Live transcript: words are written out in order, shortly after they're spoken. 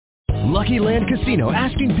Lucky Land Casino,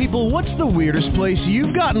 asking people, what's the weirdest place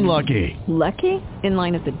you've gotten lucky? Lucky? In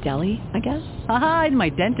line at the deli, I guess? Aha, in my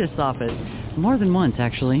dentist's office. More than once,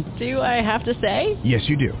 actually. Do I have to say? Yes,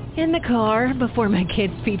 you do. In the car before my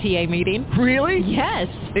kids' PTA meeting. Really? Yes.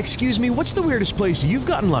 Excuse me, what's the weirdest place you've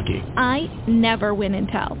gotten lucky? I never win and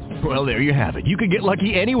tell. Well, there you have it. You can get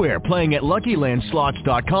lucky anywhere, playing at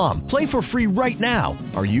LuckyLandSlots.com. Play for free right now.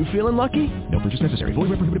 Are you feeling lucky? No purchase necessary. Void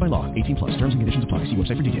where prohibited by law. 18 plus. Terms and conditions apply. See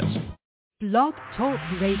website for details. Blog Talk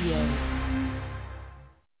Radio.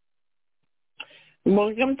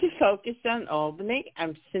 Welcome to Focus on Albany.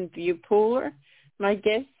 I'm Cynthia Pooler. My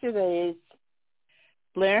guest today is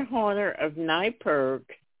Blair Horner of NYPIRG.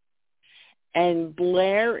 And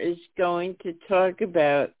Blair is going to talk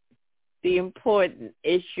about the important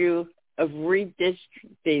issue of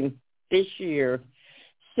redistricting this year.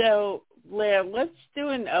 So, Blair, let's do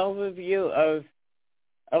an overview of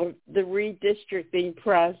the redistricting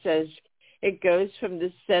process. It goes from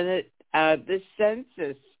the census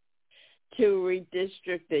to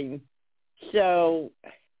redistricting. So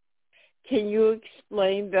can you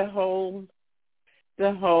explain the whole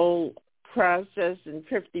process in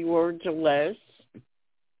 50 words or less?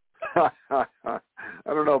 I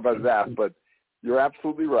don't know about that, but you're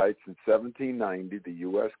absolutely right. Since 1790, the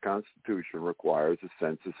U.S. Constitution requires a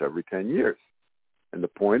census every 10 years. And the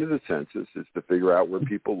point of the census is to figure out where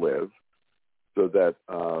people live so that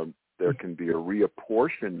there can be a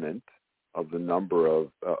reapportionment of the number of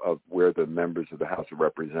where the members of the House of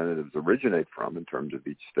Representatives originate from in terms of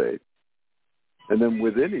each state. And then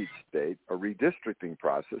within each state, a redistricting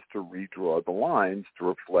process to redraw the lines to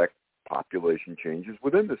reflect population changes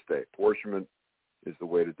within the state. Apportionment is the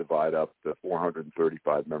way to divide up the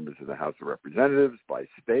 435 members of the House of Representatives by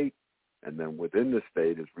state, and then within the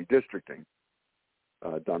state is redistricting,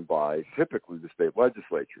 done by typically the state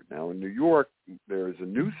legislature. Now in New York, there is a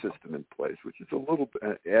new system in place, which is a little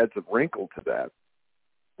adds a wrinkle to that,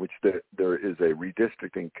 which there is a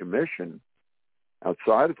redistricting commission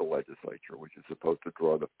outside of the legislature, which is supposed to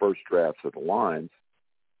draw the first drafts of the lines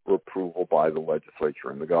for approval by the legislature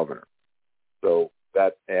and the governor. So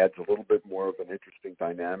that adds a little bit more of an interesting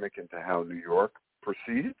dynamic into how New York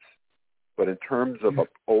proceeds. But in terms of an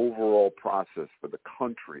overall process for the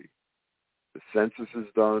country, the census is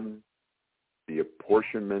done, the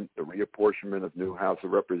reapportionment of new House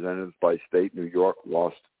of Representatives by state. New York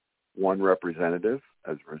lost one representative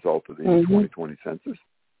as a result of the 2020 census.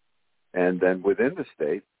 And then within the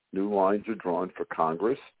state, new lines are drawn for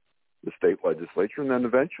Congress, the state legislature, and then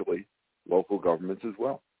eventually local governments as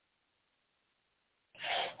well.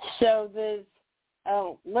 So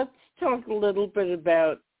let's talk a little bit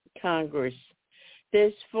about Congress.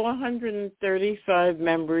 There's 435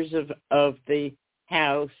 members of the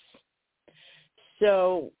House.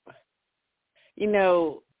 So,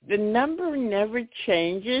 the number never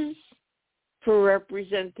changes for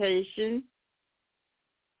representation.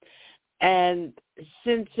 And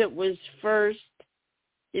since it was first,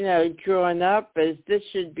 drawn up as this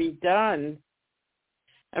should be done,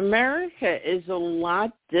 America is a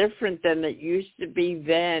lot different than it used to be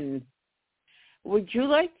then. Would you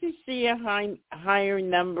like to see a higher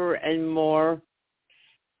number and more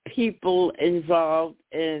people involved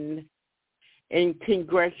in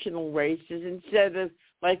congressional races instead of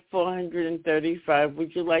like 435?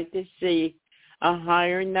 Would you like to see a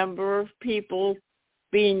higher number of people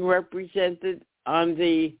being represented on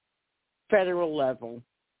the federal level?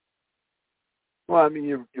 Well, I mean,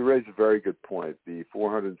 you raise a very good point. The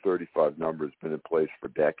 435 number has been in place for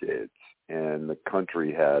decades, and the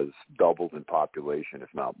country has doubled in population, if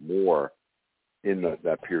not more, in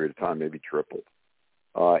that period of time, maybe tripled.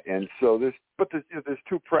 And so there's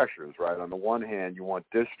two pressures, right? On the one hand, you want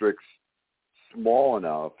districts small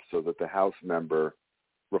enough so that the House member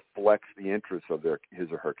reflects the interests of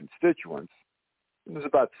his or her constituents. And there's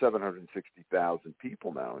about 760,000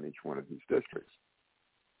 people now in each one of these districts.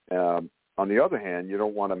 On the other hand, you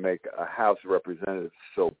don't want to make a House of Representatives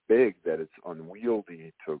so big that it's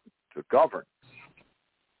unwieldy to govern.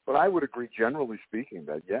 But I would agree, generally speaking,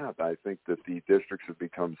 that, I think that the districts have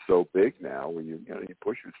become so big now, when you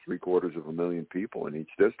push it 750,000 people in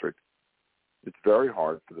each district, it's very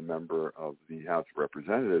hard for the member of the House of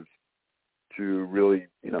Representatives to really,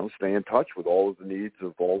 stay in touch with all of the needs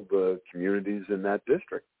of all the communities in that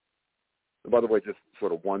district. And by the way, just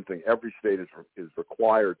sort of one thing, every state is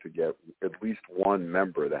required to get at least one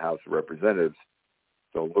member of the House of Representatives.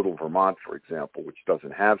 So Little Vermont, for example, which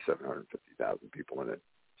doesn't have 750,000 people in it,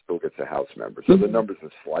 still gets a House member. So the numbers are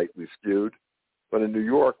slightly skewed. But in New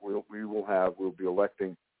York, we'll be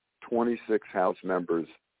electing 26 House members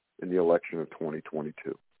in the election of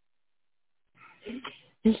 2022.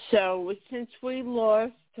 So since we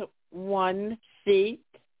lost one seat,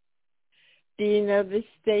 do you know the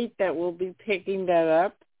state that will be picking that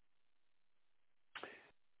up?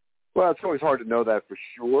 Well, it's always hard to know that for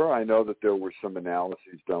sure. I know that there were some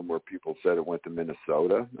analyses done where people said it went to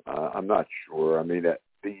Minnesota. I'm not sure. I mean,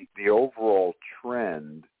 the overall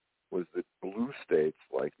trend was that blue states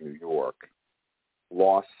like New York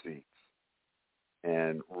lost seats,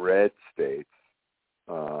 and red states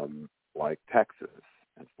like Texas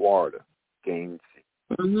and Florida gained seats.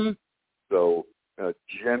 Mm-hmm. So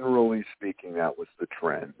generally speaking, that was the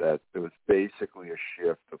trend, that there was basically a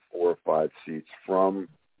shift of 4 or 5 seats from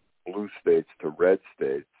blue states to red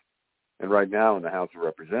states. And right now in the House of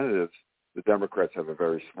Representatives, the Democrats have a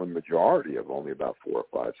very slim majority of only about 4 or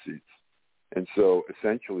 5 seats. And so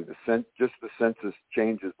essentially just the census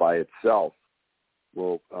changes by itself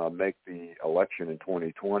will make the election in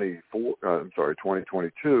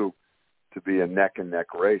 2022 to be a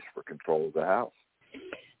neck-and-neck race for control of the House.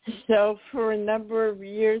 So for a number of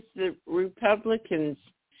years, the Republicans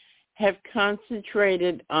have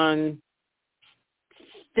concentrated on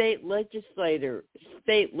state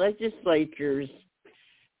legislatures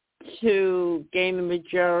to gain a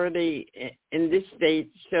majority in this state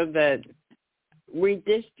so that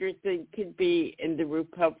redistricting could be in the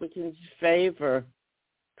Republicans' favor,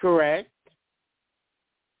 correct?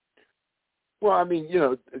 Well, I mean,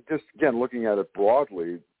 just again, looking at it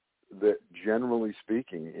broadly, that generally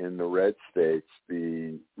speaking, in the red states,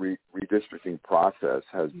 the redistricting process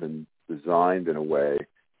has been designed in a way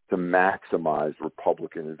to maximize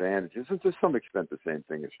Republican advantages. And to some extent, the same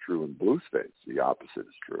thing is true in blue states. The opposite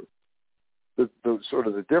is true. The sort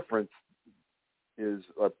of the difference is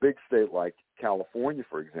a big state like California,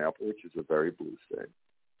 for example, which is a very blue state,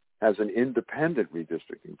 has an independent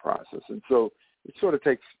redistricting process. And so it sort of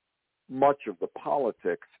takes much of the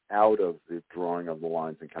politics out of the drawing of the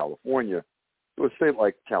lines in California to a state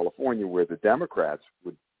like California, where the Democrats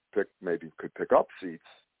could pick up seats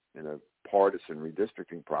in a partisan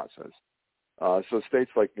redistricting process. So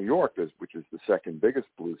states like New York, which is the second biggest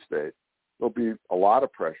blue state, there'll be a lot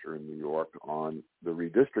of pressure in New York on the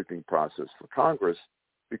redistricting process for Congress,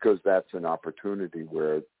 because that's an opportunity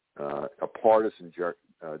where a partisan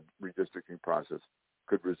redistricting process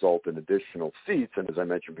could result in additional seats. And as I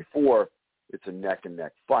mentioned before, it's a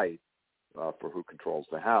neck-and-neck fight for who controls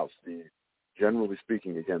the House. Generally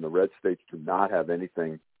speaking, again, the red states do not have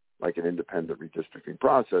anything like an independent redistricting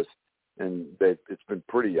process, and it's been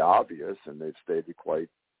pretty obvious, and they've stated quite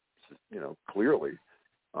clearly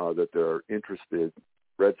that they're interested,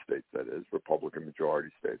 red states that is, Republican majority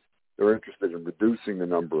states, they're interested in reducing the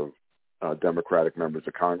number of Democratic members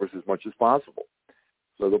of Congress as much as possible.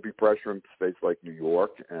 So there'll be pressure in states like New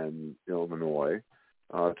York and Illinois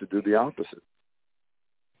to do the opposite.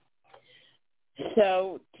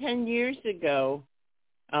 So 10 years ago,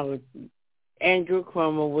 Andrew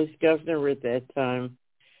Cuomo was governor at that time,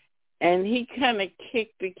 and he kind of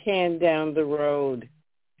kicked the can down the road.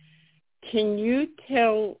 Can you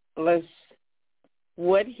tell us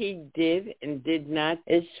what he did and did not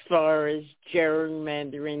as far as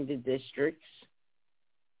gerrymandering the districts?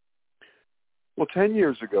 Well, 10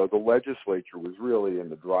 years ago, the legislature was really in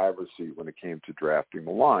the driver's seat when it came to drafting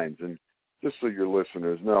the lines. And just so your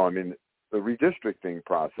listeners know, I mean, the redistricting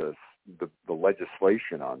process, the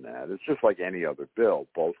legislation on that, it's just like any other bill.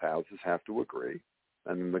 Both houses have to agree,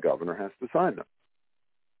 and then the governor has to sign them.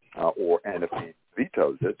 And if he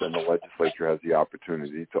vetoes it, then the legislature has the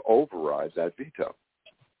opportunity to override that veto.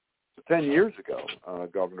 So 10 years ago,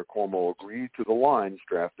 Governor Cuomo agreed to the lines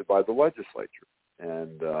drafted by the legislature.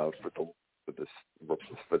 And for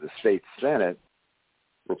the state Senate,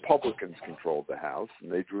 Republicans controlled the House,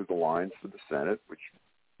 and they drew the lines for the Senate, which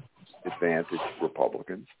advantaged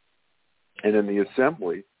Republicans. And in the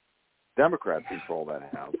Assembly, Democrats controlled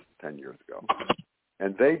that House 10 years ago,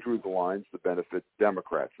 and they drew the lines to benefit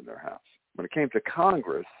Democrats in their House. When it came to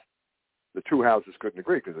Congress, the two houses couldn't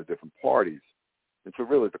agree because they're different parties. And so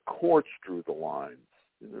really the courts drew the lines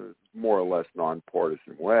in a more or less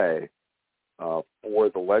nonpartisan way for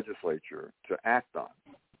the legislature to act on.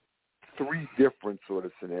 3 different sort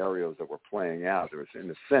of scenarios that were playing out. There was,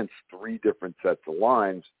 in a sense, 3 different sets of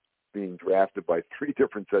lines being drafted by 3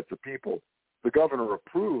 different sets of people. The governor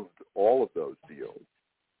approved all of those deals.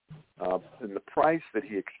 And the price that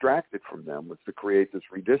he extracted from them was to create this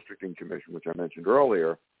redistricting commission, which I mentioned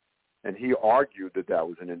earlier. And he argued that that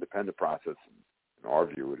was an independent process. In our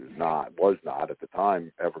view, was not at the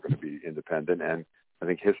time ever going to be independent. And I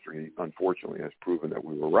think history, unfortunately, has proven that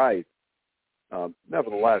we were right.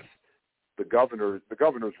 Nevertheless, the governor's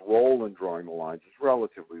role in drawing the lines is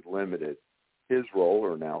relatively limited. His role,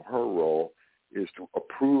 or now her role, is to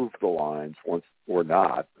approve the lines once or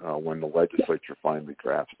not when the legislature finally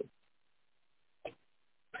drafts them.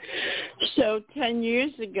 So 10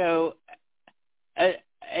 years ago,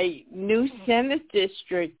 a new Senate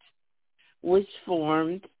district was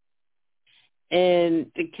formed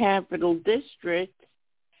in the Capital District,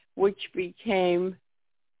 which became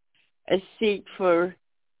a seat for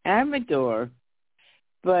Amador.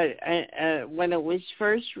 But when it was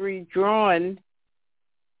first redrawn,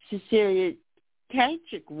 Cecilia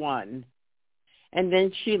Kachik won, and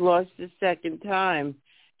then she lost the second time.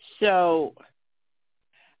 So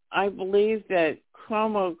I believe that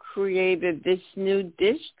Cuomo created this new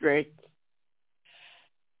district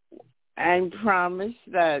and promised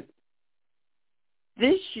that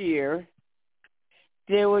this year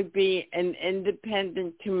there would be an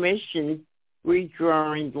independent commission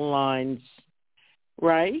redrawing the lines,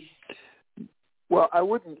 right? Well, I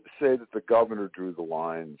wouldn't say that the governor drew the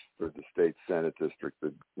lines for the state Senate district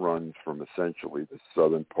that runs from essentially the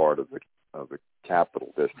southern part of the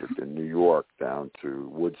Capital District in New York down to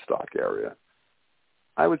Woodstock area.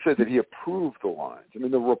 I would say that he approved the lines. I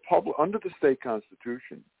mean, under the state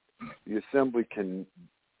constitution, the assembly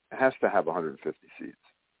has to have 150 seats.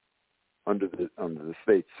 Under the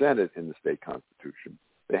state Senate in the state constitution,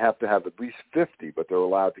 they have to have at least 50, but they're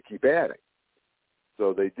allowed to keep adding.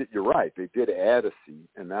 So they did. You're right. They did add a seat,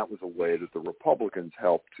 and that was a way that the Republicans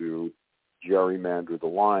helped to gerrymander the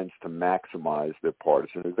lines to maximize their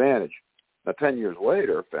partisan advantage. Now, 10 years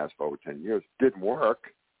later, fast forward 10 years, didn't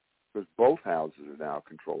work because both houses are now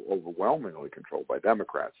overwhelmingly controlled by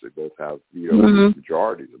Democrats. They both have veto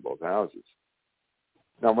majorities in both houses.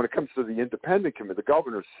 Now, when it comes to the independent committee, the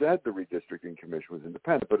governor said the redistricting commission was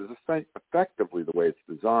independent, but it's effectively the way it's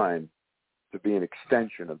designed to be an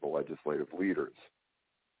extension of the legislative leaders.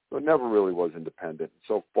 So it never really was independent.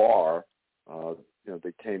 So far,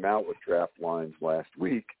 they came out with draft lines last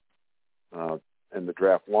week, and the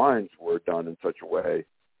draft lines were done in such a way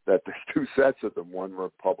that there's two sets of them, one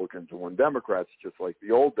Republicans and one Democrats, just like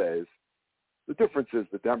the old days. The difference is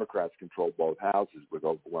the Democrats control both houses with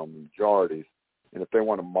overwhelming majorities, and if they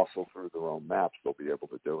want to muscle through their own maps, they'll be able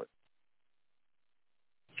to do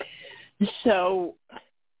it. So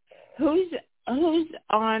who's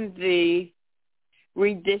on the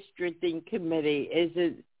redistricting committee? Is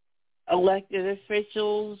it elected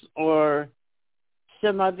officials or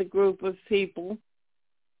some other group of people?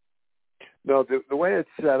 No, the way it's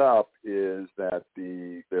set up is that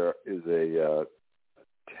there is a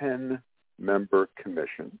 10-member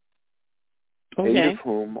commission, 8 of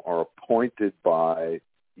whom are appointed by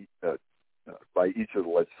each of the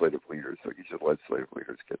legislative leaders. So each of the legislative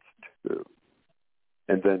leaders gets 2.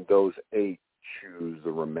 And then those 8 choose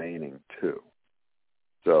the remaining 2.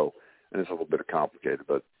 So, and it's a little bit complicated,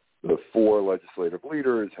 but the 4 legislative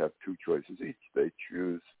leaders have 2 choices each. The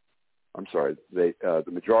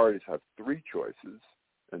majorities have 3 choices,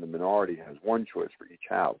 and the minority has 1 choice for each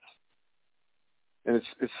house. And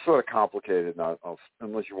it's sort of complicated, and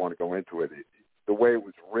unless you want to go into it. The way it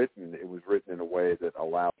was written in a way that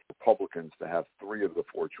allowed Republicans to have 3 of the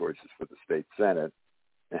 4 choices for the state Senate,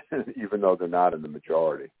 even though they're not in the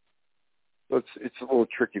majority. So it's a little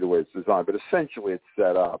tricky the way it's designed, but essentially it's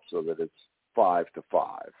set up so that it's 5 to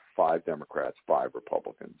 5, 5 Democrats, 5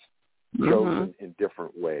 Republicans, chosen in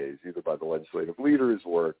different ways, either by the legislative leaders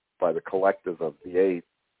or by the collective of the 8.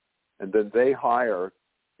 And then they hire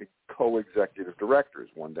co-executive directors,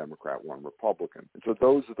 1 Democrat, 1 Republican. And so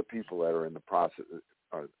those are the people that are in the process,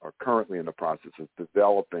 are currently in the process of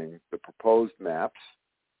developing the proposed maps,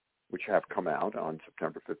 which have come out on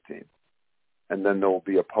September 15th. And then there will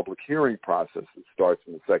be a public hearing process that starts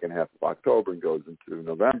in the second half of October and goes into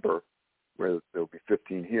November, where there will be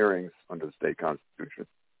 15 hearings under the state constitution.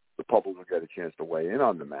 The public will get a chance to weigh in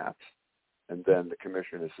on the maps, and then the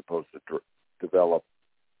commission is supposed to develop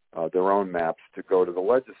their own maps to go to the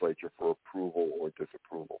legislature for approval or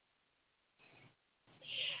disapproval.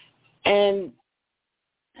 And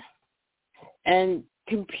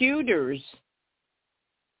computers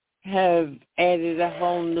have added a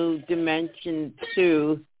whole new dimension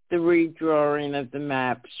to the redrawing of the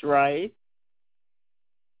maps, right?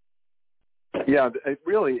 Yeah, it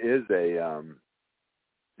really is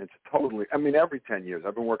it's totally, every 10 years,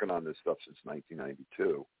 I've been working on this stuff since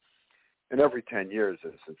 1992, and every 10 years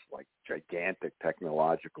there's this gigantic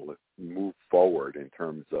technological move forward in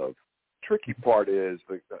terms of, tricky part is,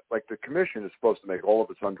 the commission is supposed to make all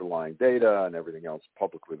of its underlying data and everything else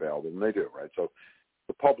publicly available, and they do, right? So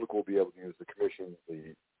the public will be able to use the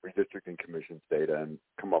redistricting commission's data and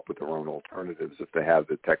come up with their own alternatives if they have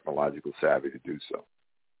the technological savvy to do so.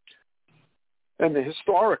 And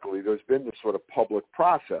historically, there's been this sort of public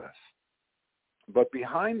process But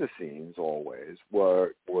behind the scenes, always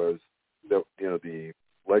was the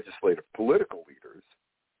legislative political leaders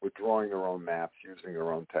were drawing their own maps, using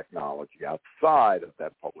their own technology outside of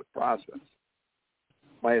that public process.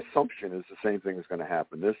 My assumption is the same thing is going to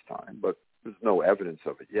happen this time, but there's no evidence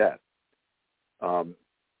of it yet.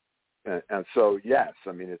 And so, yes,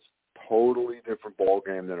 I mean, it's totally different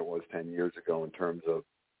ballgame than it was 10 years ago in terms of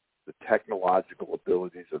the technological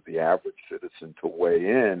abilities of the average citizen to weigh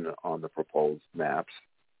in on the proposed maps.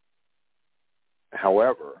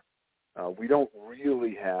 However, we don't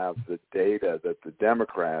really have the data that the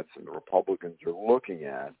Democrats and the Republicans are looking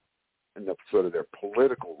at in the sort of their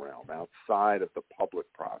political realm outside of the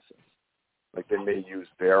public process. Like they may use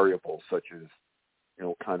variables such as,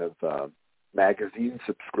 kind of magazine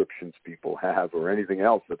subscriptions people have or anything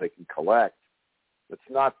else that they can collect that's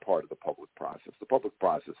not part of the public process. The public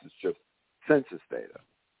process is just census data.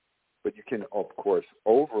 But you can, of course,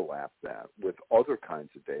 overlap that with other kinds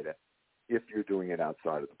of data if you're doing it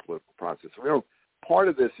outside of the political process. So, part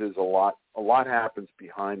of this is a lot happens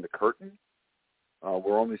behind the curtain.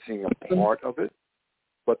 We're only seeing a part of it,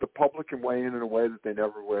 but the public can weigh in a way that they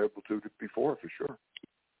never were able to before, for sure.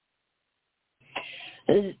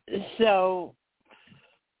 So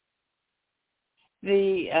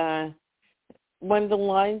when the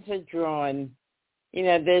lines are drawn,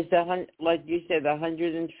 there's like you said,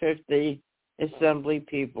 150 assembly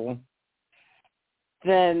people.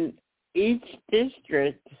 Then each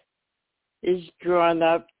district is drawn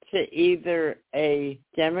up to either a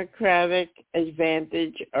Democratic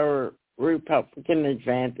advantage or Republican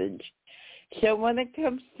advantage. So when it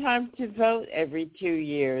comes time to vote every 2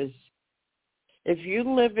 years, if you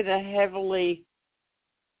live in a heavily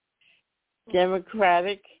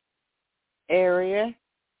Democratic area,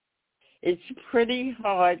 it's pretty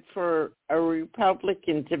hard for a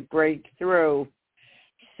Republican to break through.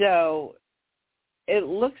 So it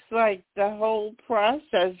looks like the whole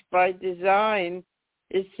process by design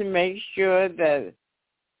is to make sure that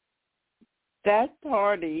that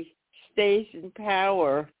party stays in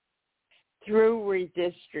power through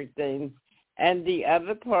redistricting, and the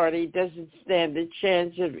other party doesn't stand a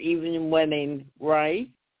chance of even winning, right?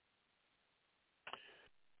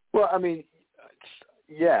 Well, I mean,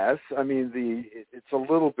 yes. I mean, it's a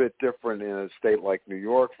little bit different in a state like New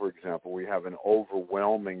York, for example. We have an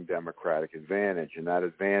overwhelming Democratic advantage, and that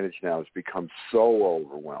advantage now has become so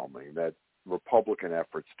overwhelming that Republican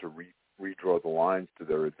efforts to redraw the lines to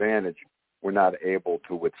their advantage were not able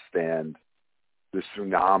to withstand the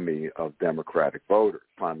tsunami of Democratic voters.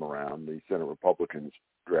 Time around, the Senate Republicans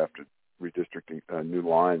drafted redistricting new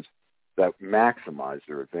lines that maximized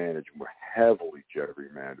their advantage and were heavily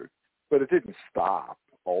gerrymandered. But it didn't stop,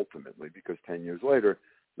 ultimately, because 10 years later,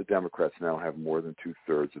 the Democrats now have more than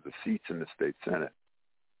two-thirds of the seats in the state Senate.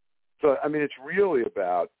 So, I mean, it's really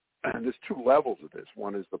about, there's two levels of this.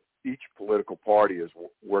 One is each political party is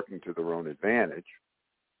working to their own advantage,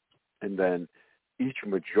 and then each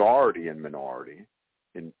majority and minority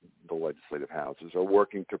in the legislative houses are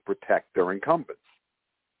working to protect their incumbents.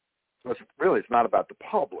 So it's not about the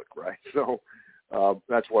public, right? So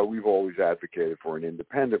that's why we've always advocated for an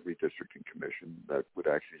independent redistricting commission that would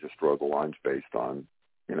actually just draw the lines based on,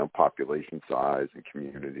 population size and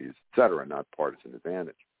communities, et cetera, not partisan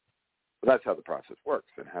advantage. But that's how the process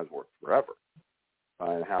works and has worked forever.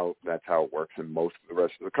 And that's how it works in most of the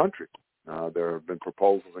rest of the country. There have been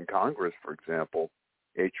proposals in Congress, for example,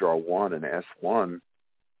 H.R. 1 and S1,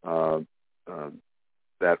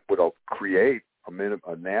 that would create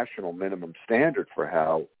a national minimum standard for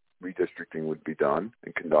how redistricting would be done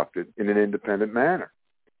and conducted in an independent manner.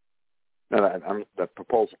 Now, that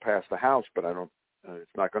proposal passed the House, but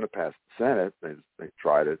it's not going to pass the Senate. They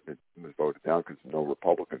tried it. It was voted down because no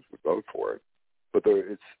Republicans would vote for it. But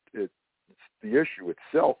the issue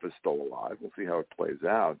itself is still alive. We'll see how it plays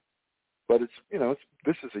out. But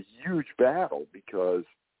this is a huge battle because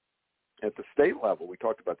at the state level, we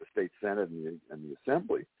talked about the state Senate and the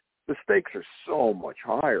Assembly, the stakes are so much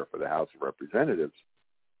higher for the House of Representatives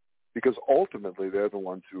because ultimately they're the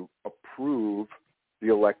ones who approve the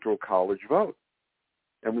Electoral College vote.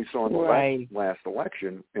 And we saw in the last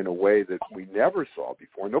election in a way that we never saw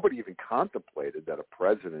before. Nobody even contemplated that a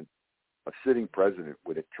sitting president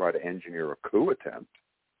would try to engineer a coup attempt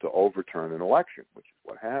to overturn an election, which is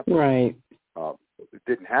what happened. Right. It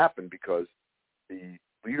didn't happen because the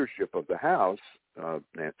leadership of the House,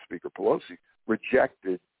 Speaker Pelosi,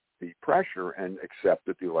 rejected the pressure and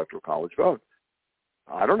accepted the Electoral College vote.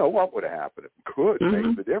 I don't know what would have happened. It could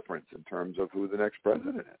make the difference in terms of who the next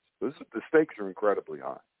president is. The stakes are incredibly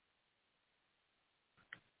high.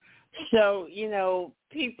 So,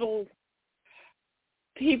 people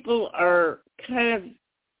people are kind of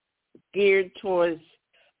geared towards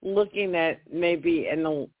looking at maybe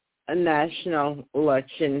a national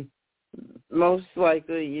election, most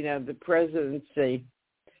likely, the presidency,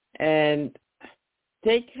 and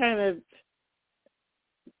they kind of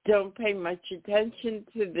don't pay much attention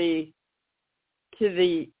to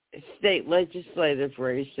the state legislative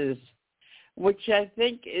races, which I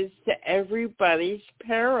think is to everybody's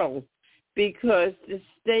peril, because the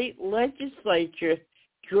state legislature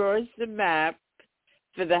draws the map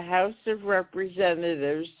for the House of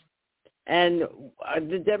Representatives, and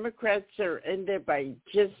the Democrats are in there by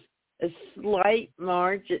just a slight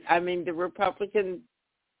margin. I mean, the Republicans,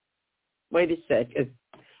 wait a second.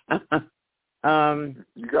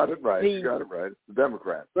 You got it right. The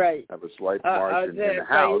Democrats have a slight margin in the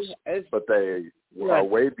House, but they are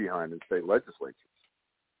way behind in state legislatures.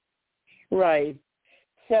 Right.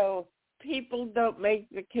 So people don't make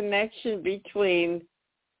the connection between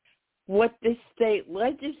what the state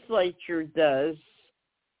legislature does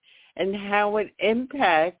and how it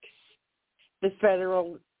impacts the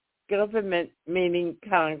federal government, meaning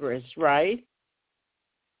Congress, right?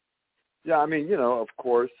 Yeah, I mean, of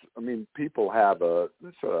course, people have a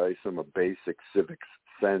basic civics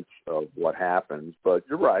sense of what happens, but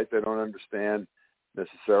you're right, they don't understand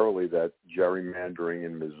necessarily that gerrymandering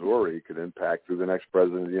in Missouri could impact who the next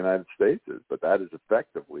president of the United States is, but that is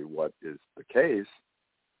effectively what is the case,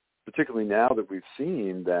 particularly now that we've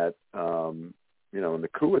seen that, in the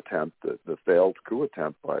coup attempt, the failed coup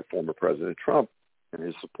attempt by former President Trump and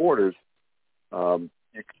his supporters,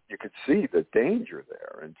 you could see the danger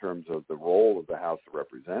there in terms of the role of the House of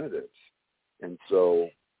Representatives. And so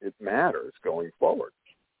it matters going forward.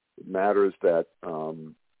 It matters that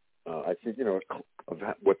I think, of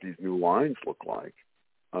what these new lines look like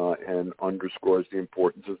and underscores the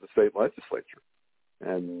importance of the state legislature.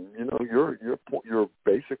 And, your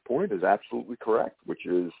basic point is absolutely correct, which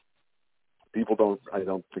is people I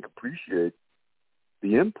don't think appreciate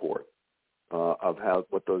the import of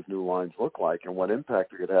what those new lines look like and what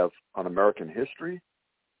impact it could have on American history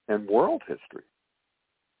and world history.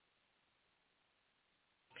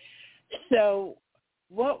 So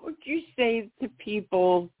what would you say to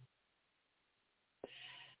people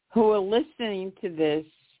who are listening to this?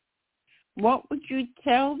 What would you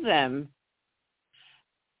tell them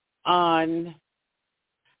on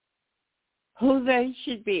who they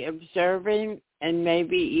should be observing and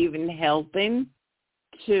maybe even helping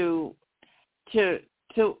to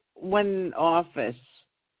win office?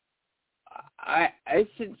 I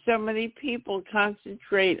said so many people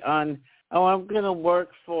concentrate on, I'm going to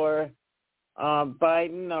work for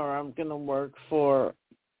Biden, or I'm going to work for,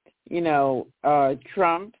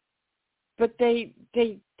 Trump, but they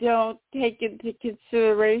don't take into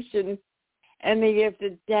consideration any of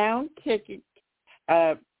the down ticket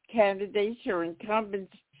candidates or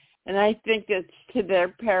incumbents, and I think it's to their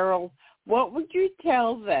peril. What would you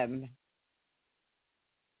tell them?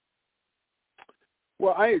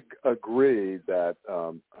 Well, I agree that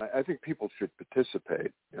I think people should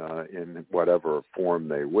participate in whatever form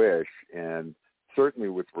they wish, and certainly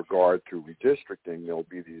with regard to redistricting, there'll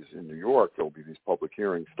be these in New York. There'll be these public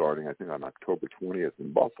hearings starting, I think, on October 20th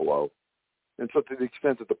in Buffalo. And so, to the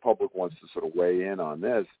extent that the public wants to sort of weigh in on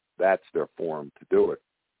this, that's their forum to do it.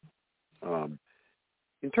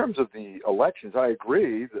 In terms of the elections, I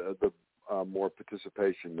agree. The more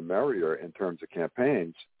participation, the merrier in terms of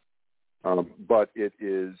campaigns. But it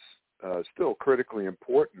is still critically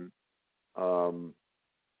important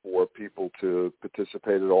for people to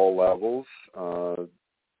participate at all levels,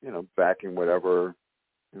 backing whatever,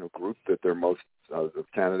 group that they're most, the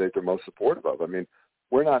candidate they're most supportive of. I mean,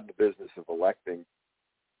 we're not in the business of electing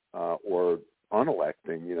or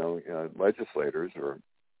unelecting, legislators or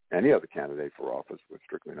any other candidate for office. We're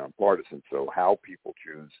strictly nonpartisan. So how people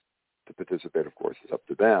choose to participate, of course, is up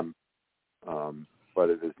to them. But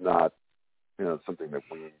it is not, something that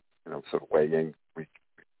we, sort of weigh in,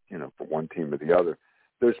 for one team or the other.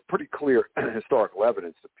 There's pretty clear historical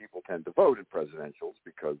evidence that people tend to vote in presidentials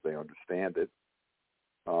because they understand it.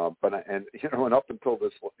 And up until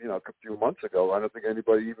this, a few months ago, I don't think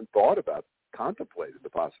anybody even contemplated the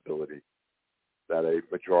possibility that a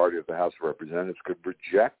majority of the House of Representatives could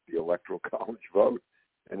reject the Electoral College vote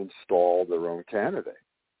and install their own candidate.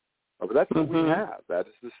 But that's what we have. That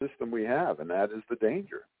is the system we have, and that is the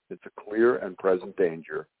danger. It's a clear and present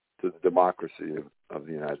danger to the democracy of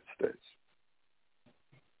the United States.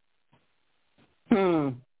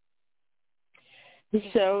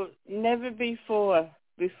 So never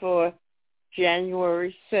before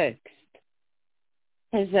January 6th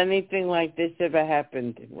has anything like this ever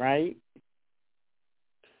happened, right?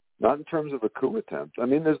 not in terms of a coup attempt. I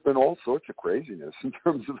mean, there's been all sorts of craziness in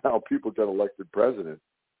terms of how people get elected president.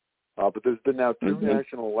 But there's been now two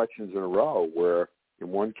national elections in a row where, in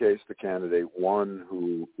one case, the candidate won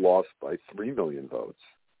who lost by 3 million votes,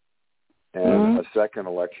 and a second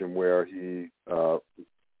election where he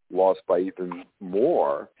lost by even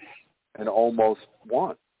more and almost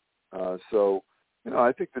won. So,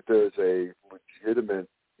 I think that there's a legitimate,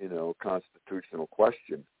 constitutional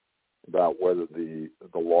question about whether the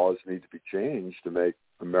laws need to be changed to make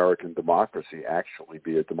American democracy actually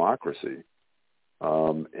be a democracy,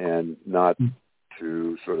 and not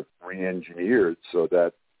to sort of re-engineered so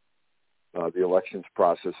that the elections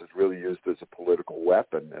process is really used as a political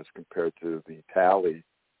weapon as compared to the tally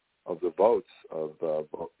of the votes of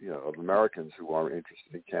Americans who are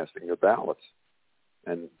interested in casting their ballots.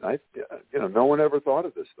 And no one ever thought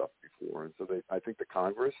of this stuff before, and so I think the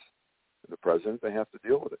Congress and the president, they have to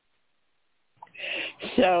deal with it.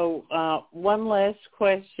 So one last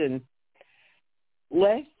question.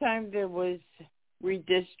 Last time there was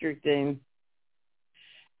redistricting,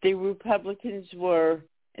 the Republicans were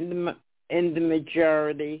in the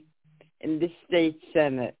majority in the state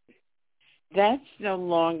Senate. That's no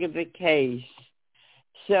longer the case.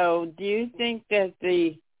 So do you think that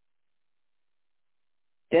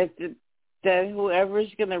that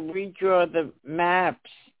whoever's going to redraw the maps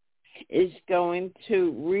is going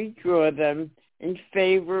to redraw them in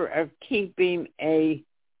favor of keeping a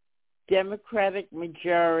Democratic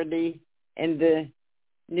majority in the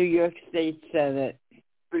New York State Senate?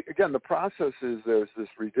 Again, the process is there's this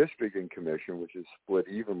redistricting commission, which is split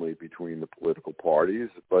evenly between the political parties,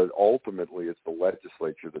 but ultimately it's the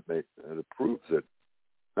legislature that approves it.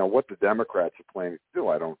 Now, what the Democrats are planning to do,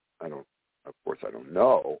 I don't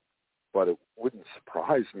know, but it wouldn't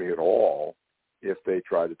surprise me at all if they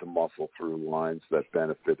tried to muscle through lines that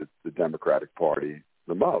benefited the Democratic Party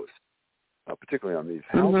the most, particularly on these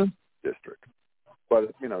House districts. But,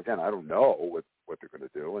 again, I don't know what they're going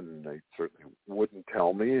to do, and they certainly wouldn't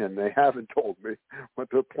tell me, and they haven't told me what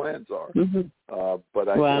their plans are. But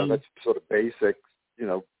that's sort of basic,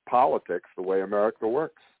 politics, the way America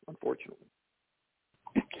works, unfortunately.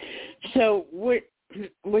 So we're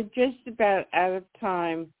just about out of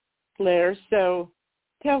time, Blair. So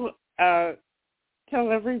tell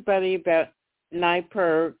everybody about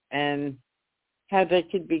NYPIRG and how they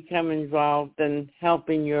could become involved in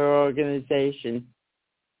helping your organization.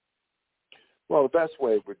 Well, the best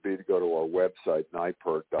way would be to go to our website,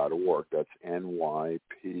 nypirg.org. That's NYPIRG.org,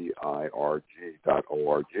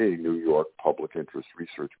 New York Public Interest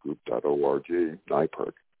Research Group.org,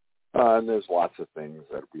 NYPIRG. And there's lots of things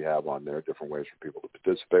that we have on there, different ways for people to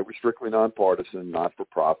participate. We're strictly nonpartisan,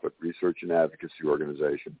 not-for-profit research and advocacy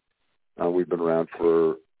organization. We've been around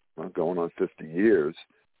for going on 50 years,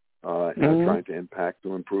 trying to impact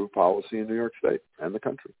to improve policy in New York State and the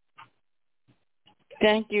country.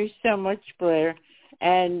 Thank you so much, Blair.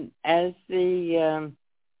 And as the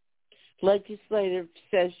legislative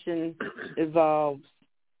session evolves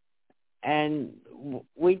and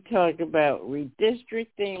we talk about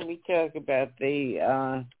redistricting, we talk about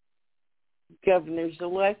the governor's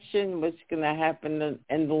election, what's going to happen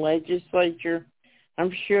in the legislature,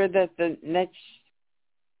 I'm sure that the next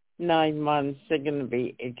 9 months are going to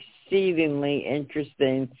be exceedingly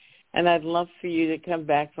interesting. And I'd love for you to come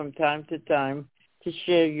back from time to time to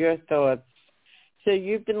share your thoughts. So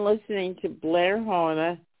you've been listening to Blair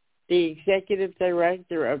Horner, the Executive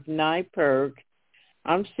Director of NYPIRG.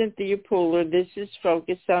 I'm Cynthia Pooler. This is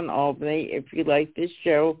Focus on Albany. If you like this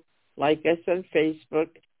show, like us on Facebook,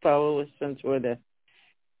 follow us on Twitter.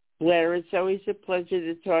 Blair, it's always a pleasure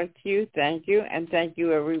to talk to you. Thank you. And thank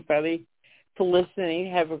you, everybody, for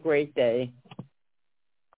listening. Have a great day.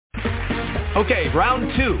 Okay,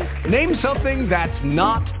 round two. Name something that's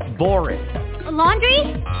not boring. A laundry?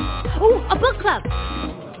 Ooh, a book club.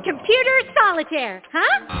 Computer solitaire,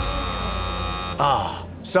 huh? Ah,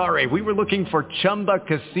 sorry, we were looking for Chumba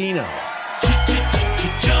Casino.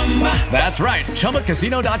 That's right,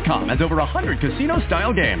 ChumbaCasino.com has over 100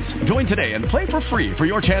 casino-style games. Join today and play for free for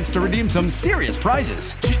your chance to redeem some serious prizes.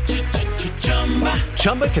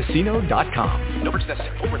 ChumbaCasino.com. No purchase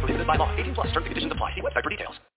necessary. Void where prohibited by law. 18+ terms and conditions apply. See website for details.